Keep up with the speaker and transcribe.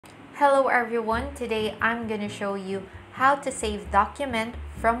Hello everyone, today I'm gonna show you how to save document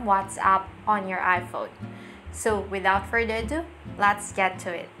from WhatsApp on your iPhone. So without further ado, let's get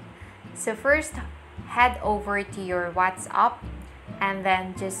to it. So first, head over to your WhatsApp and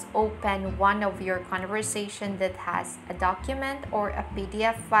then just open one of your conversation that has a document or a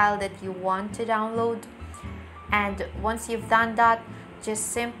PDF file that you want to download. And once you've done that,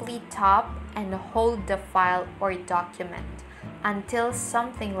 just simply tap and hold the file or document until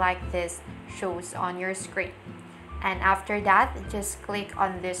something like this shows on your screen. And after that, just click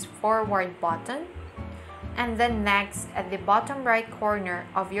on this forward button. And then next, at the bottom right corner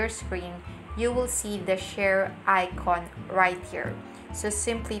of your screen, you will see the share icon right here. So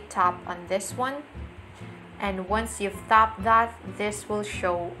simply tap on this one. And once you've tapped that, this will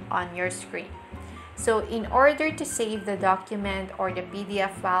show on your screen. So in order to save the document or the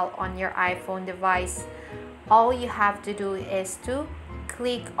PDF file on your iPhone device, all you have to do is to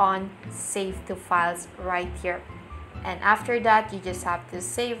click on Save to Files right here. And after that, you just have to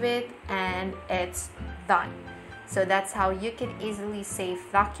save it and it's done. So that's how you can easily save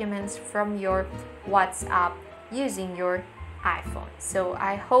documents from your WhatsApp using your iPhone. So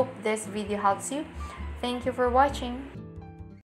I hope this video helps you. Thank you for watching.